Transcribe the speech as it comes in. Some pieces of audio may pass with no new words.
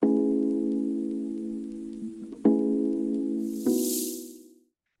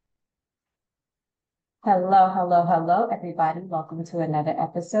Hello, hello, hello, everybody. Welcome to another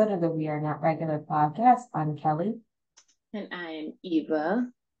episode of the We Are Not Regular podcast. I'm Kelly. And I am Eva.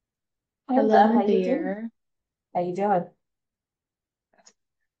 Hey, love, Hello how you doing? there. How you doing?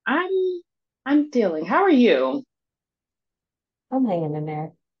 I'm I'm dealing. How are you? I'm hanging in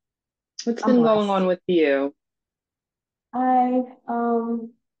there. What's I'm been going blessed. on with you? I've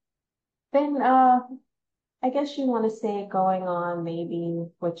been I guess you want to say going on maybe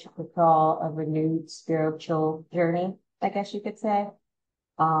what you could call a renewed spiritual journey, I guess you could say.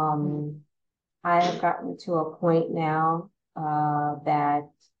 Um, I have gotten to a point now that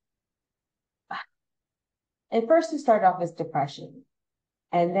at first it started off as depression.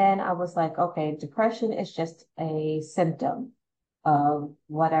 And then I was like, okay, depression is just a symptom of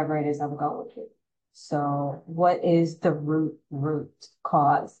whatever it is I'm going through. So what is the root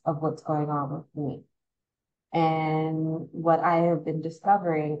cause of what's going on with me? And what I have been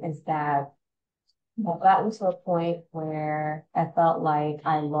discovering is that I've gotten to a point where I felt like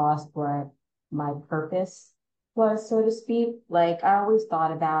I lost what my purpose was, so to speak. Like I always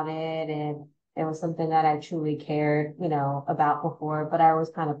thought about it and it was something that I truly cared, about before, but I always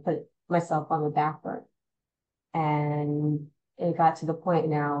kind of put myself on the back burner. And it got to the point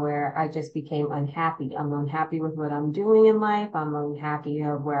now where I just became unhappy. I'm unhappy with what I'm doing in life. I'm unhappy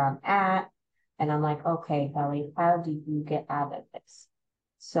of where I'm at. And I'm like, okay, Kelly, how do you get out of this?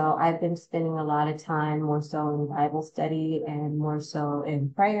 So I've been spending a lot of time more so in Bible study and more so in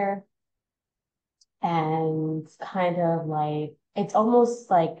prayer and kind of like it's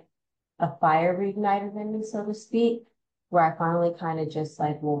almost like a fire reignited in me, so to speak, where I finally kind of just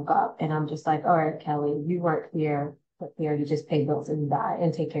like woke up and I'm just like, all right, Kelly, you weren't here to just pay bills and die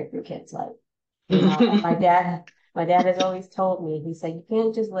and take care of your kids. Like, and my dad has always told me, he said, you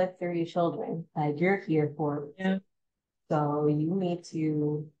can't just live through your children. Like you're here for a reason. Yeah. So you need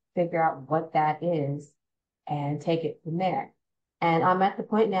to figure out what that is and take it from there. And I'm at the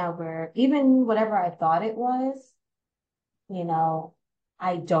point now where even whatever I thought it was, you know,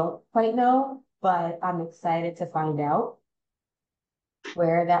 I don't quite know, but I'm excited to find out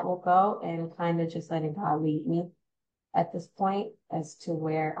where that will go and kind of just letting God lead me at this point as to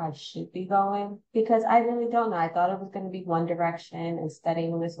where I should be going because I really don't know. I thought it was going to be one direction and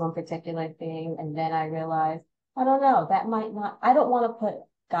studying this one particular thing. And then I realized, I don't know, that might not, I don't want to put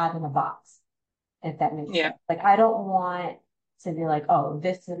God in a box, if that makes Yeah. sense. Like, I don't want to be like, oh,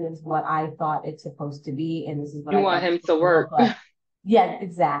 this is what I thought it's supposed to be, and this is what You I want thought it's him supposed to to look work. like. Yeah,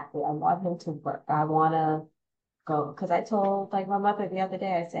 exactly. I want him to work. I want to go because I told like my mother the other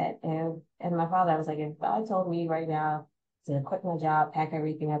day. I said, and my father, I was like, if God told me right now to quit my job, pack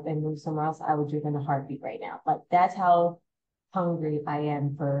everything up, and move somewhere else, I would do it in a heartbeat right now. Like that's how hungry I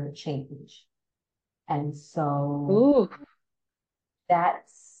am for change. And so Ooh.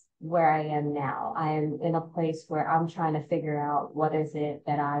 that's where I am now. I am in a place where I'm trying to figure out what is it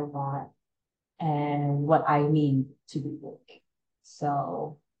that I want and what I need to be doing.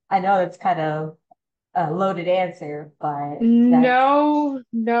 So I know it's kind of a loaded answer, but that's No,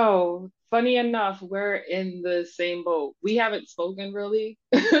 no. Funny enough, we're in the same boat. We haven't spoken really.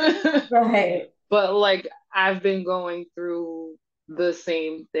 right. But like I've been going through the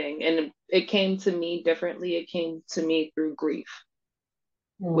same thing and it came to me differently. It came to me through grief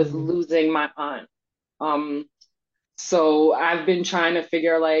with Hmm. losing my aunt. Um, so I've been trying to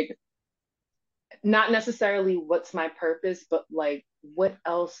figure like not necessarily what's my purpose, but like what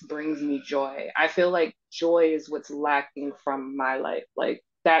else brings me joy. I feel like joy is what's lacking from my life. Like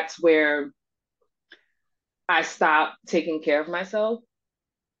that's where I stopped taking care of myself.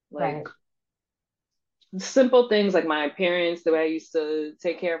 Like Right. simple things like my appearance, the way I used to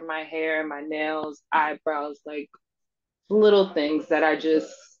take care of my hair, my nails, eyebrows, like little things that I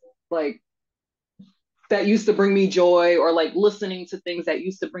just like that used to bring me joy, or like listening to things that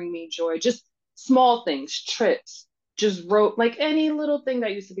used to bring me joy, just small things, trips, just wrote like any little thing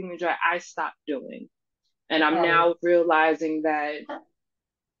that used to bring me joy, I stopped doing. And I'm Right. now realizing that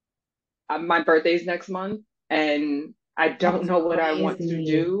my birthday's next month and I don't That's know what I want to crazy.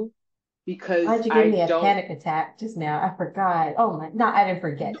 do because Why'd you give I me a don't. panic attack just now? I forgot. Oh my, no, I didn't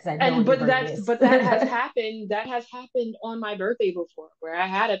forget because I know And when your birthday is. but that has happened on my birthday before where I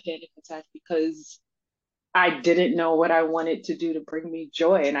had a panic attack because I didn't know what I wanted to do to bring me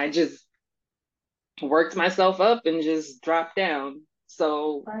joy and I just worked myself up and just dropped down.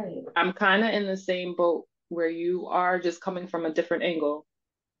 So Right. I'm kind of in the same boat where you are, just coming from a different angle.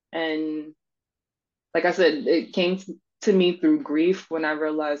 And like I said, it came to me through grief when I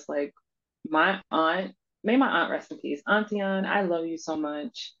realized like my aunt, may my aunt rest in peace, Auntie Ann, I love you so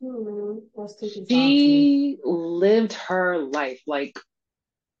much. Let's take his auntie. She lived her life like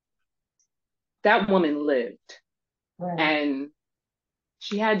that woman lived Right. and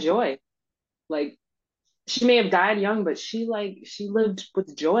she had joy. Like she may have died young, but she lived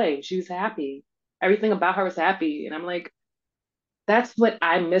with joy. She was happy. Everything about her was happy. And I'm like, that's what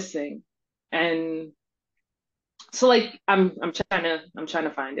I'm missing. And so like I'm trying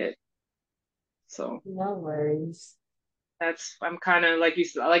to find it. So No worries. that's I'm kind of like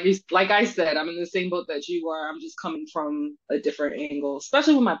I said, I'm in the same boat that you are. I'm just coming from a different angle,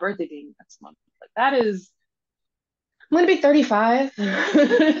 especially with my birthday being next month. Like that is I'm gonna be 35.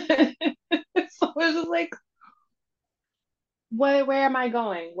 So it's just like where am I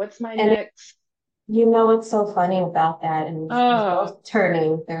going? What's my And next you know what's so funny about that, and as uh both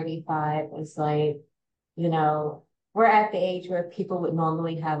turning 35 is like, you know, we're at the age where people would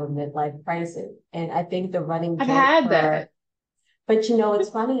normally have a midlife crisis. And I think the running I've joke had that. for, but you know, what's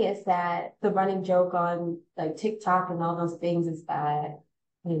funny is that the running joke on like TikTok and all those things is that,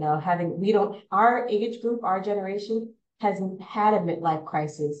 you know, we don't, our age group, our generation hasn't had a midlife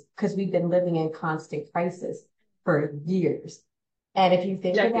crisis because we've been living in constant crisis for years. And if you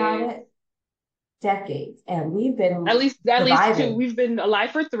think about Decades. it, decades, and we've been At least two. surviving. We've been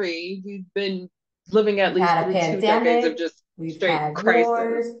alive for three. We've been living at We've least had a through 2 decades of pandemic, just we've straight had crisis.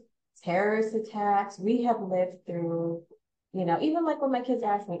 wars, terrorist attacks. We have lived through, you know, even like when my kids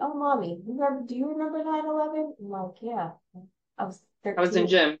ask me, "Oh, mommy, do you remember 9/11?" I'm like, "Yeah, I was I was in 13.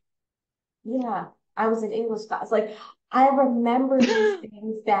 gym. Yeah, I was in English class." Like, I remember these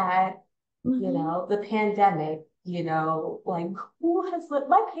things that, you Hmm. know, the pandemic, you know, like who has lived,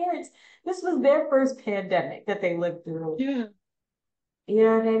 my parents, this was their first pandemic that they lived through. Yeah. You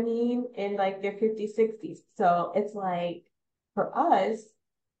know what I mean? In like their 50s, 60s. So it's like for us,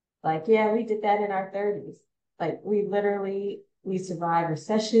 like, yeah, we did that in our 30s. Like we survived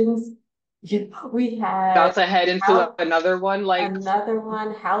recessions. We About had to head into out another one. Like another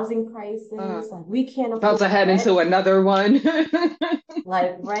one, housing uh, crisis. Like we can't about to afford head rent. into another one.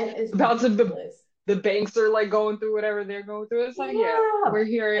 Like rent is About to ridiculous. the banks are like going through whatever they're going through. It's like, yeah, Yeah.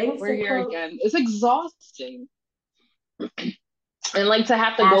 Banks we're are here closed. again. It's exhausting. And like to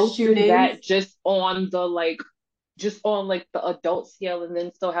have to Mass go through shootings. that just on like the adult scale and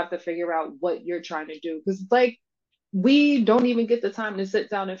then still have to figure out what you're trying to do. Because like we don't even get the time to sit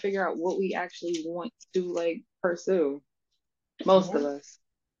down and figure out what we actually want to like pursue. Most of Yeah. us.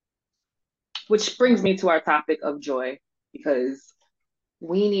 Which brings Yeah. me to our topic of joy, because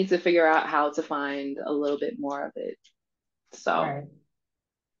we need to figure out how to find a little bit more of it. So Right.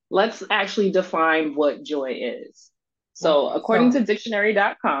 let's actually define what joy is. So, Okay. according to So,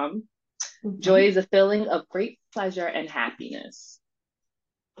 dictionary.com, joy mhm. is a feeling of great pleasure and happiness.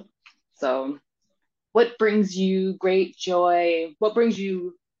 So, what brings you great joy? What brings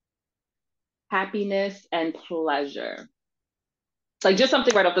you happiness and pleasure? Like just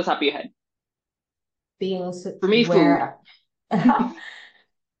something right off the top of your head. Being For me, food. where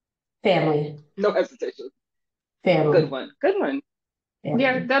family, No hesitation. Good family, one. Good one. Yeah,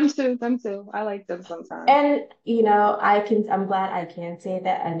 family. them too. Them too. I like them sometimes. And, you know, I'm glad I can say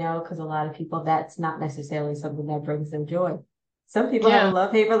that. I know because a lot of people, that's not necessarily something that brings them joy. Some people have a Yeah.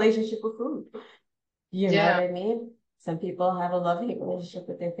 love-hate relationship with food. You know what Yeah. I mean? Some people have a love-hate relationship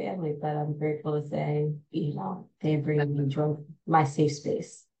with their family, but I'm grateful to say, you know, they bring me joy, my safe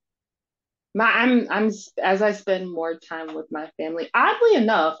space. I'm as I spend more time with my family. Oddly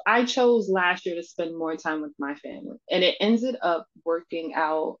enough, I chose last year to spend more time with my family, and it ended up working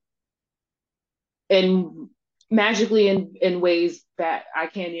out in magically in ways that I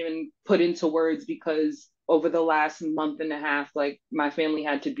can't even put into words, because over the last month and a half, like my family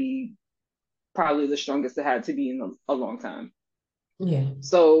had to be probably the strongest it had to be in a long time. Yeah.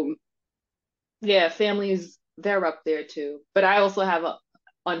 So yeah, families, they're up there too. But I also have a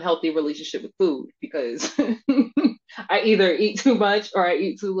unhealthy relationship with food because I either eat too much or I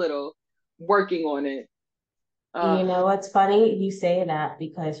eat too little. Working on it. You Uh, know what's funny? You say that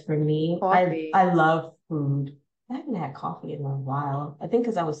because for me, coffee. I love food. I haven't had coffee in a while. I think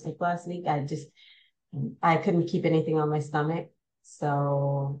because I was sick last week, I couldn't keep anything on my stomach.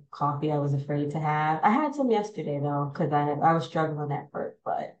 So coffee I was afraid to have. I had some yesterday though, because I was struggling at first,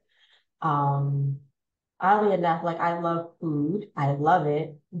 but um oddly enough, like I love food. I love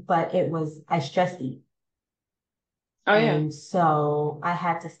it, but I stress eat. Oh yeah. And so I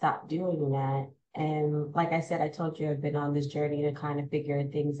had to stop doing that. And like I said, I told you I've been on this journey to kind of figure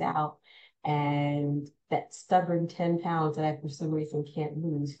things out. And that stubborn 10 pounds that I, for some reason, can't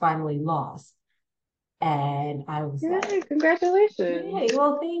lose, finally lost. And I was like, Yeah, congratulations. yay,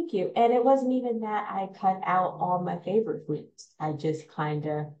 well, thank you. And it wasn't even that I cut out all my favorite foods. I just kind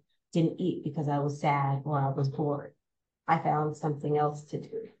of didn't eat because I was sad or I was bored. I found something else to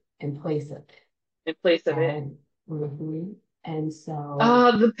do in place of it. in place of it. And and so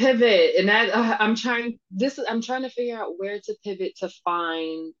The pivot, and that I'm trying to figure out where to pivot to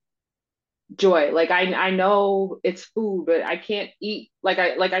find joy. Like I know it's food, but I can't eat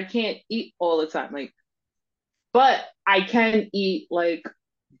I can't eat all the time. Like, but I can eat like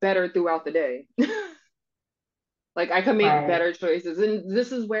better throughout the day. Like I can make right. better choices. And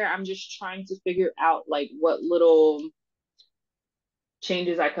this is where I'm just trying to figure out like what little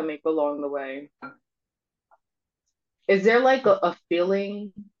changes I can make along the way. Is there like a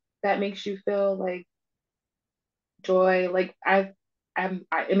feeling that makes you feel like joy? Like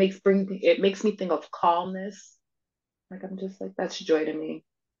it makes me think of calmness. Like I'm just like that's joy to me.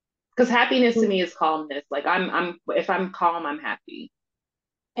 Because happiness to me is calmness. Like I'm if I'm calm, I'm happy,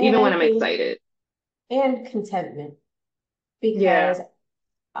 And even I when I'm think, excited. and contentment, Yeah.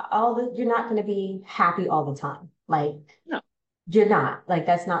 because you're not going to be happy all the time. Like, No. you're not, like,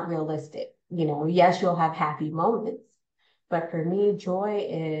 that's not realistic. Yes, you'll have happy moments, but for me, joy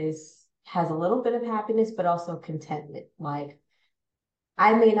has a little bit of happiness, but also contentment. Like,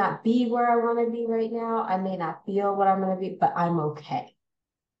 I may not be where I want to be right now. I may not feel what I'm going to be, but I'm okay.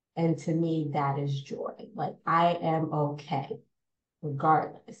 And to me, that is joy. Like, I am okay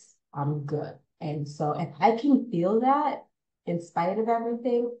regardless. I'm good. And so if I can feel that in spite of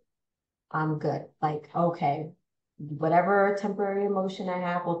everything, I'm good. Like, okay, whatever temporary emotion I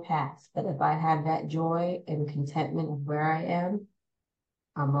have will pass. But if I have that joy and contentment of where I am,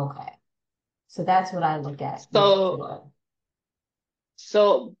 I'm okay. So that's what I look at with So joy.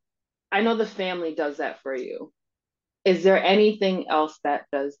 so I know the family does that for you. Is there anything else that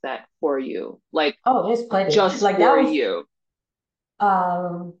does that for you? Like Oh, there's plenty. just Like that for was you?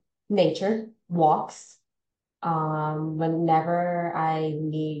 nature, walks. Whenever I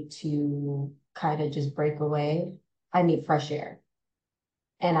need to kind of just break away, I need fresh air.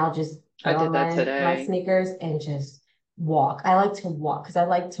 And I'll just put I on did that my today. sneakers and just walk. I like to walk because I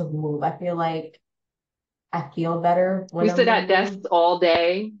like to move. I feel like I feel better when We I'm sit at desks moving. all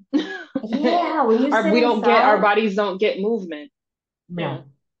day. Yeah, when you sit Our inside, bodies don't get movement. Yeah.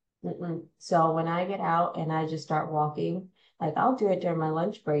 no. Mm-mm. So when I get out and I just start walking, like I'll do it during my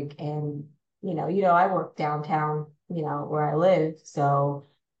lunch break, and I work downtown, where I live, so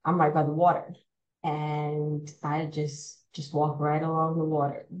I'm right by the water, and I just walk right along the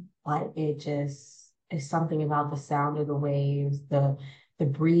water. Like it just is something about the sound of the waves, the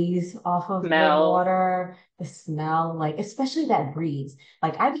breeze off of the Smell. water, the smell, like especially that breeze.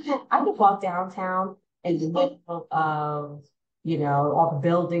 Like I could walk downtown in the middle of all the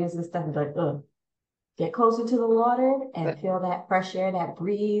buildings and stuff, and be like, ugh, get closer to the water and feel that fresh air, that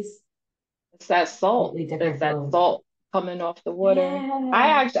breeze, It's that salt. completely It's different that feeling. salt coming off the water.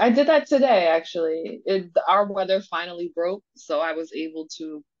 Yeah. I did that today actually. Our weather finally broke, so I was able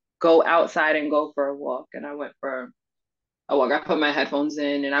to go outside and go for a walk. And I went for a walk. I put my headphones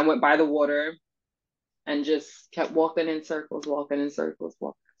in and I went by the water and just kept walking in circles, walking in circles,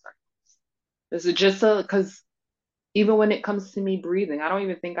 walking in circles. This is just because even when it comes to me breathing, I don't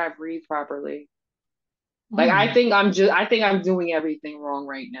even think I breathe properly. Like Mm. I think I'm doing everything wrong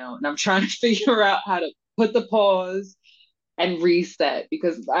right now, and I'm trying to figure out how to put the pause and reset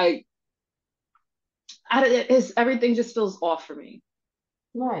because everything just feels off for me.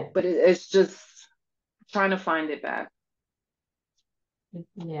 Right. But it's just trying to find it back.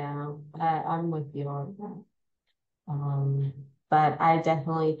 Yeah, I'm with you on that. Um, but I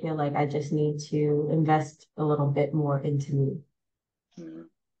definitely feel like I just need to invest a little bit more into me. Mm.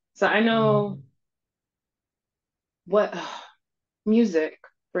 So I know Um, what music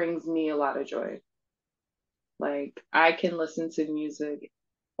brings me a lot of joy. Like I can listen to music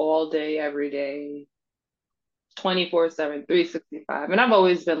all day, every day, 24/7, 365. And I've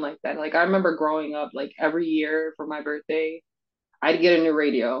always been like that. Like I remember growing up, like every year for my birthday, I'd get a new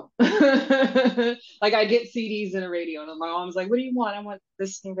radio. Like I get CDs and a radio. And my mom's like, what do you want? I want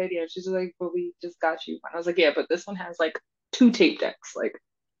this new radio. She's like, but we just got you one. I was like, yeah, but this one has like two tape decks. Like,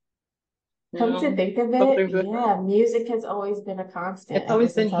 Come to think of it, something different. yeah, music has always been a constant It's ever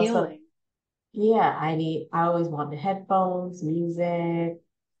always been since I was so, healing. yeah, I always wanted headphones, music,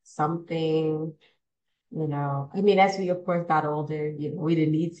 something. I mean, as we of course got older, we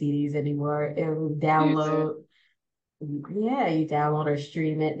didn't need CDs anymore. It was Music. download. Yeah, you download or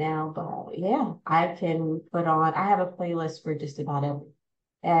stream it now. But yeah, I can put on, I have a playlist for just about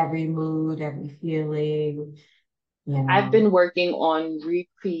every mood, every feeling, you I've know. been working on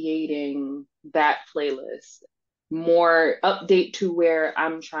recreating that playlist more update to where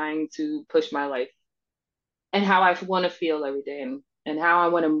I'm trying to push my life and how I want to feel every day and how I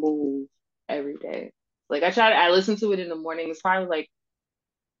want to move every day. Like I listen to it in the morning. It's probably like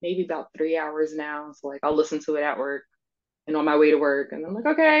maybe about 3 hours now. So like I'll listen to it at work and on my way to work. And I'm like,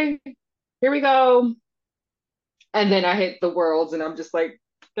 okay, here we go. And then I hit the worlds and I'm just like,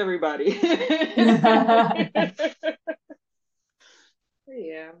 everybody.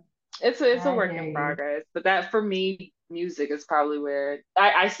 Yeah. It's a I work hear in you. progress. But that for me, music is probably where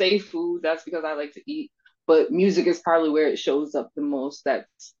I say food, that's because I like to eat, but music is probably where it shows up the most.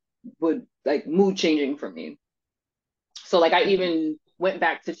 That's would like mood changing for me. So like I even went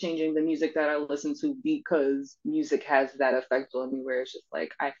back to changing the music that I listen to because music has that effect on me where it's just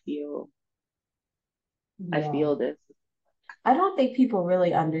like I Yeah. feel this. I don't think people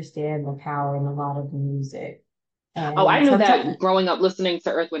really understand the power in a lot of music. Oh, I And knew that sometimes, growing up listening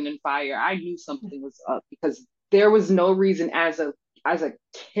to Earth, Wind and Fire. I knew something was up because there was no reason as a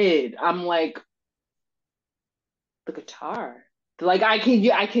kid. I'm like the guitar. Like I can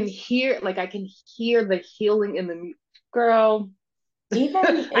hear the healing in the girl.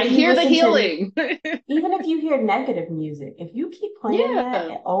 even I if you hear the listen to, healing. even if you hear negative music, if you keep playing that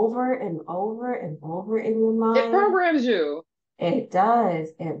Yeah, over and over and over in your it mind, programs you. it does.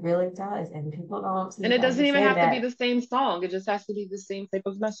 It really does. And people don't And seem it to doesn't even understand have to be that. the same song. It just has to be the same type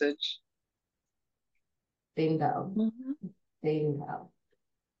of message. Bingo. Mhm. Bingo.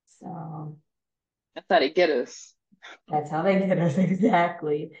 So That's how they get us. that's how they get us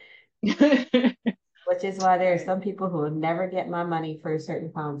exactly. Which is why there are Right. some people who will never get my money for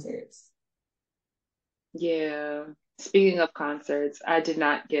certain concerts. Yeah. Speaking of concerts, I did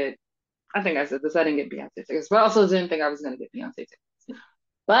not get, I think I said this, I didn't get Beyonce tickets, but I also didn't think I was going to get Beyonce tickets.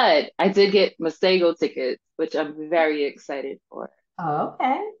 But I did get Masego tickets, which I'm very excited for. Oh,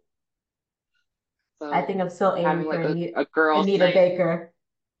 okay. I think So I'm still aiming having for like a girls' Anita night Baker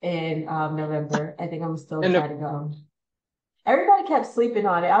in November. I think I'm still and trying to go. Everybody kept sleeping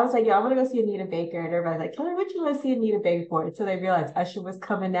on it. I was like, yo, I'm gonna go see Anita Baker. And everybody's like, Kelly, what you want to see Anita Baker for? Until they realized Usher was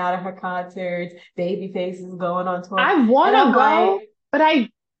coming out of her concerts, Babyface is going on tour. I And want I'm to go, like, but I,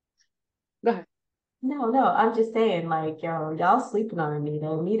 go ahead. no, no, I'm just saying, like, yo, y'all sleeping on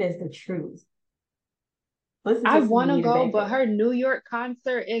Anita. Anita is the truth. Listen I to some want to Anita go, but Baker. her New York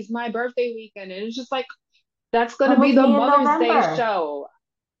concert is my birthday weekend. And it's just like, that's going to Come be with the me in Mother's Day November. show.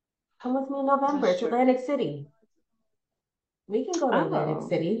 Come with me in November. That's It's true. Atlantic City. We can go to Atlantic Oh,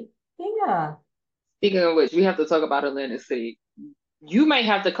 City. Yeah. speaking of which, we have to talk about Atlantic City. You might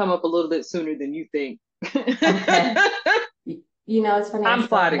have to come up a little bit sooner than you think. Okay. You know, it's funny. I'm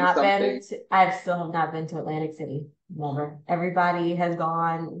plotting something. I still have not been to Atlantic City. Never. Everybody has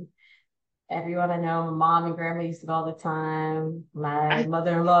gone. Everyone I know, my mom and grandma used to go all the time. My I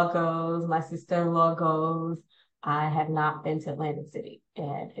mother-in-law goes. My sister-in-law goes. I have not been to Atlantic City,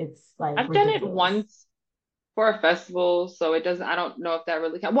 and it's like I've done it ridiculous. once for a festival, so it doesn't. I don't know if that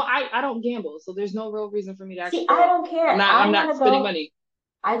really counts. Well, I don't gamble, so there's no real reason for me to See, actually I go. don't I'm care. not. I'm I want not to spending go. money.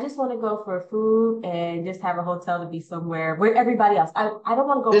 I just want to go for food and just have a hotel to be somewhere where everybody else. I don't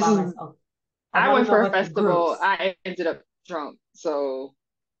want to go This by is. myself. I I want to went go for a with festival. groups. I ended up drunk, so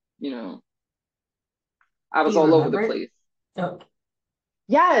you know I Do was you all over the remember it? place. Okay.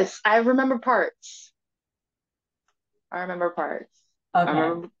 Yes, I remember parts. I remember parts. I Okay.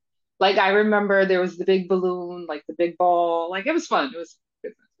 remember, like, I remember there was the big balloon, like the big ball. Like, it was fun. It was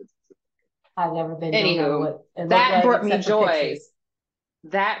good. I've never been, don't know Anywho, what it looked that like brought me except for joy. pictures.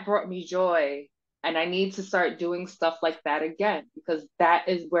 That brought me joy. And I need to start doing stuff like that again because that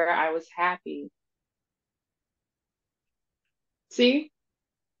is where I was happy. See?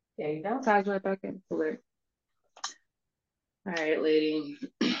 There you go. Ties right back into it. All right, lady.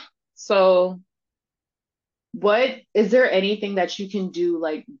 So, what is there anything that you can do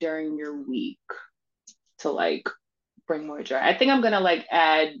like during your week to like bring more joy? I think I'm gonna like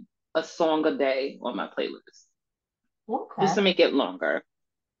add a song a day on my playlist just to Okay. make it longer.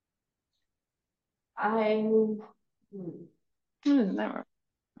 I, hmm. Never.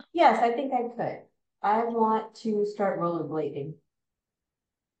 Yes, I think I could. I want to start rollerblading.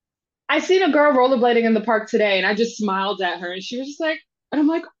 I seen a girl rollerblading in the park today, and I just smiled at her, and she was just like, and I'm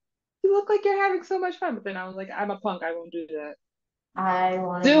like, you look like you're having so much fun. But then I was like, I'm a punk. I won't do that. I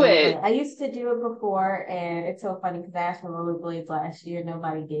want to Do it. rollerblade. I used to do it before, and it's so funny because I asked for rollerblades last year.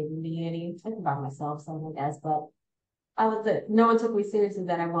 Nobody gave me any. I can buy myself some, I guess, but no one took me seriously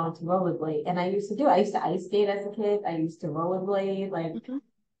that I wanted to rollerblade. And I used to do it. I used to ice skate as a kid. I used to rollerblade, like, Mhm.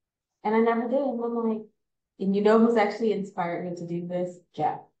 and I never did. And I'm like, and you know who's actually inspired me to do this?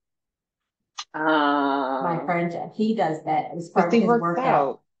 Jeff, my Um, friend Jeff. He does that as because part of he his works workout.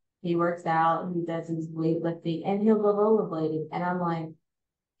 out. He works out, he does his weightlifting, and he'll go rollerblading. And I'm like,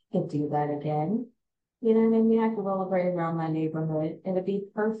 I could do that again. You know what I mean? I could rollerblade around my neighborhood. It'd be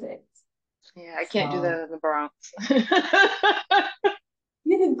perfect. Yeah, I can't do So that in the Bronx.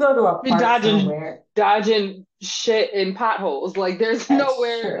 You can go to a Be park dodging somewhere. dodging shit in potholes. Like there's That's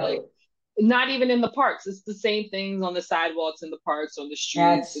nowhere like true. not even in the parks. It's the same things on the sidewalks in the parks, on the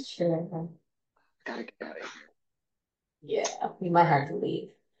streets. That's It's true. gotta get out of here. Yeah, we might have to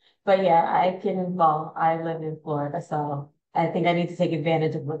leave. But yeah, I can, well, I live in Florida, so I think I need to take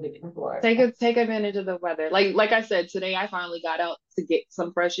advantage of living in Florida. Take advantage of the weather. Like I said, today I finally got out to get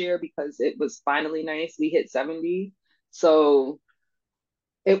some fresh air because it was finally nice. We hit 70. So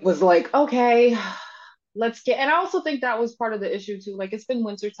it was like, okay, let's get, and I also think that was part of the issue too. Like it's been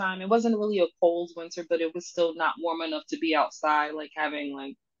winter time. It wasn't really a cold winter, but it was still not warm enough to be outside, like having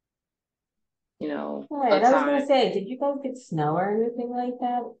like, a Right, I was gonna time. say, did you guys get snow or anything like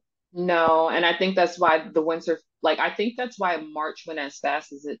that? No, and I think that's why the winter, like I think that's why March went as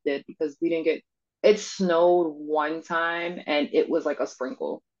fast as it did because we didn't get, it snowed one time and it was like a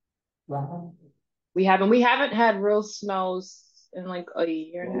sprinkle. Wow. We haven't had real snows in like a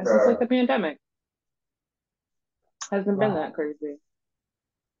year now since like Okay. the pandemic. Hasn't been that Wow. crazy.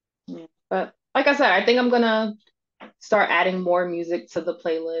 Yeah. But like I said, I think I'm gonna start adding more music to the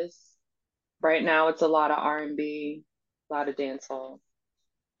playlist. Right now it's a lot of R&B, a lot of dancehall,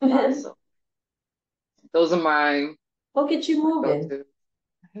 a lot of soul. Those are We'll get you my moving.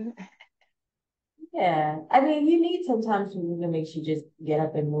 go-to. Yeah. I mean, you need sometimes something that makes you just get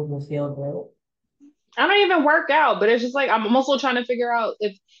up and move and feel good. I don't even work out, but it's just like I'm also trying to figure out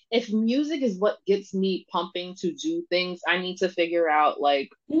if music is what gets me pumping to do things, I need to figure out You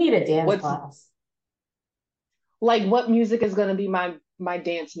need a dance what's class. what music is gonna be my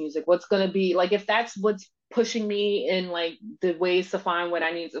dance music. What's gonna be like if that's what's pushing me in like the ways to find what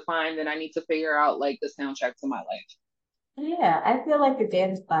I need to find, then I need to figure out like the soundtrack to my life. Yeah, I feel like a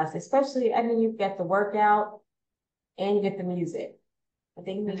dance class, especially, I mean, you get the workout and you get the music. I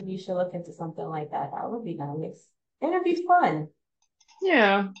think maybe you should look into something like that. That would be nice. And it'd be fun.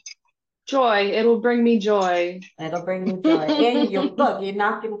 Yeah, joy. It'll bring me joy. It'll bring you joy. And you look, you're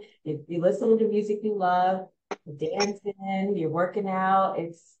not gonna, if you listen to music you love, you're dancing, you're working out.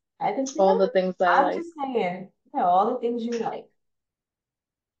 I just, All the things I I'm like. just saying, all the things you like.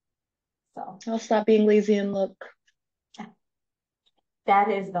 So I'll stop being lazy and look. that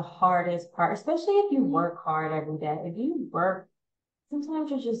is the hardest part, especially if you work hard every day. If you work, sometimes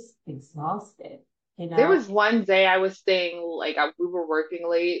you're just exhausted, you There know? was one day I was staying like we were working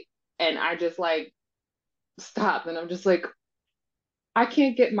late and I just like stopped and I'm just like I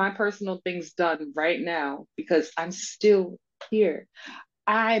can't get my personal things done right now because I'm still here.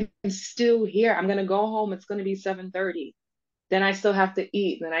 I'm still here. I'm gonna go home. It's gonna be 7:30. Then I still have to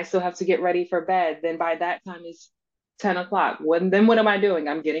eat. Then I still have to get ready for bed. Then by that time it's 10 o'clock. Then what am I doing?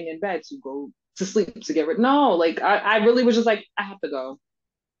 I'm getting in bed to go to sleep to get ready. No, like I really was just like, I have to go.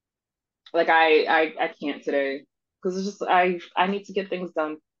 Like I can't today. Because it's just I need to get things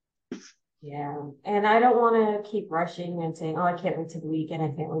done. Yeah. And I don't want to keep rushing and saying, oh, I can't wait to the weekend. I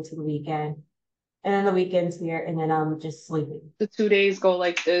can't wait to the weekend. And then the weekend's here and then I'm just sleeping. The 2 days go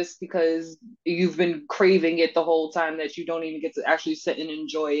like this because you've been craving it the whole time that you don't even get to actually sit and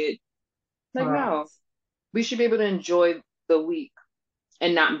enjoy it. Like, Correct. no, we should be able to enjoy the week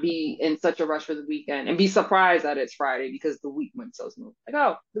and not be in such a rush for the weekend and be surprised that it's Friday because the week went so smooth. Like,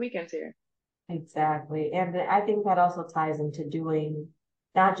 oh, the weekend's here. Exactly. And I think that also ties into doing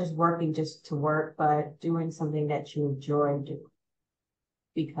not just working just to work, but doing something that you enjoy doing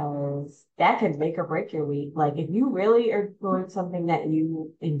because that can make or break your week. Like if you really are doing something that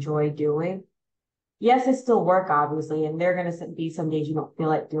you enjoy doing, yes, it's still work, obviously, and there are going to be some days you don't feel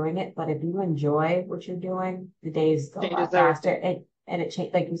like doing it. But if you enjoy what you're doing, the days go a Changes lot faster, everything. and it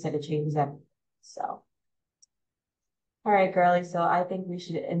change like you said, it changes everything. So, all right, girly. So I think we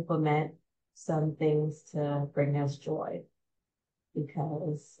should implement some things to bring us joy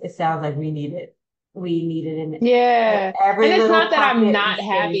because it sounds like we need it. We need it in Yeah. And every it's little not that I'm pocket and not space.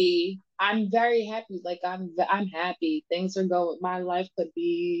 happy. I'm very happy. Like I'm happy. Things are going, my life could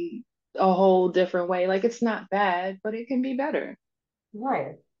be a whole different way. Like it's not bad, but it can be better.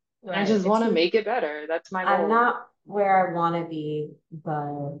 Right, I right. just want to make it better. That's my I'm goal. not where I want to be, but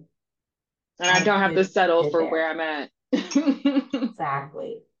And I I don't have to should settle get for where there. I'm at. Don't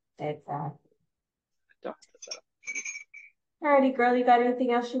Exactly. Exactly. have to settle. Alrighty, girl, you got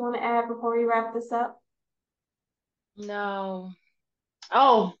anything else you want to add before we wrap this up? No.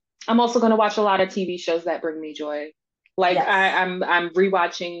 Oh, I'm also gonna watch a lot of TV shows that bring me joy. Like Yes. I'm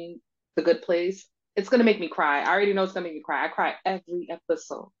rewatching The Good Place. It's gonna make me cry. I already know it's gonna make me cry. I cry every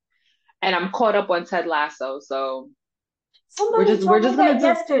episode. And I'm caught up on Ted Lasso, so Somebody we're told me just gonna that do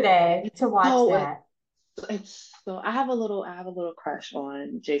yesterday to watch so that. it's so I have a little crush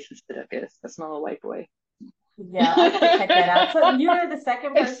on Jason Sudeikis. That's my little white boy. Yeah, I gotta check that out. So you're the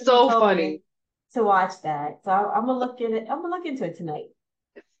second It's person who so told funny. me to watch that. So I'm gonna look in it. I'm gonna look into it tonight.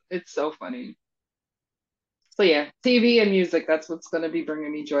 It's so funny. So yeah, TV and music, that's what's going to be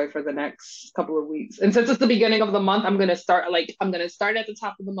bringing me joy for the next couple of weeks. And since it's the beginning of the month, I'm going to start at the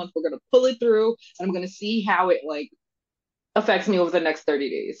top of the month. We're going to pull it through and I'm going to see how it like affects me over the next 30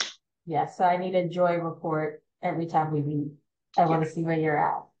 days. Yeah, so I need a joy report every time we meet. I want Yeah. to see where you're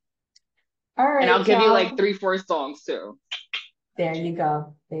at. All And I'll right, give you like y'all. 3, 4 songs too. There you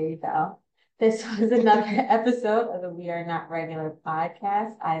go. There you go. This was another episode of the We Are Not Regular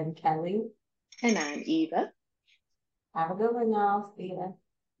podcast. I am Kelly. And I'm Eva. Have a good one, y'all. See ya.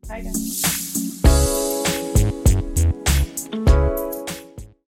 Bye guys.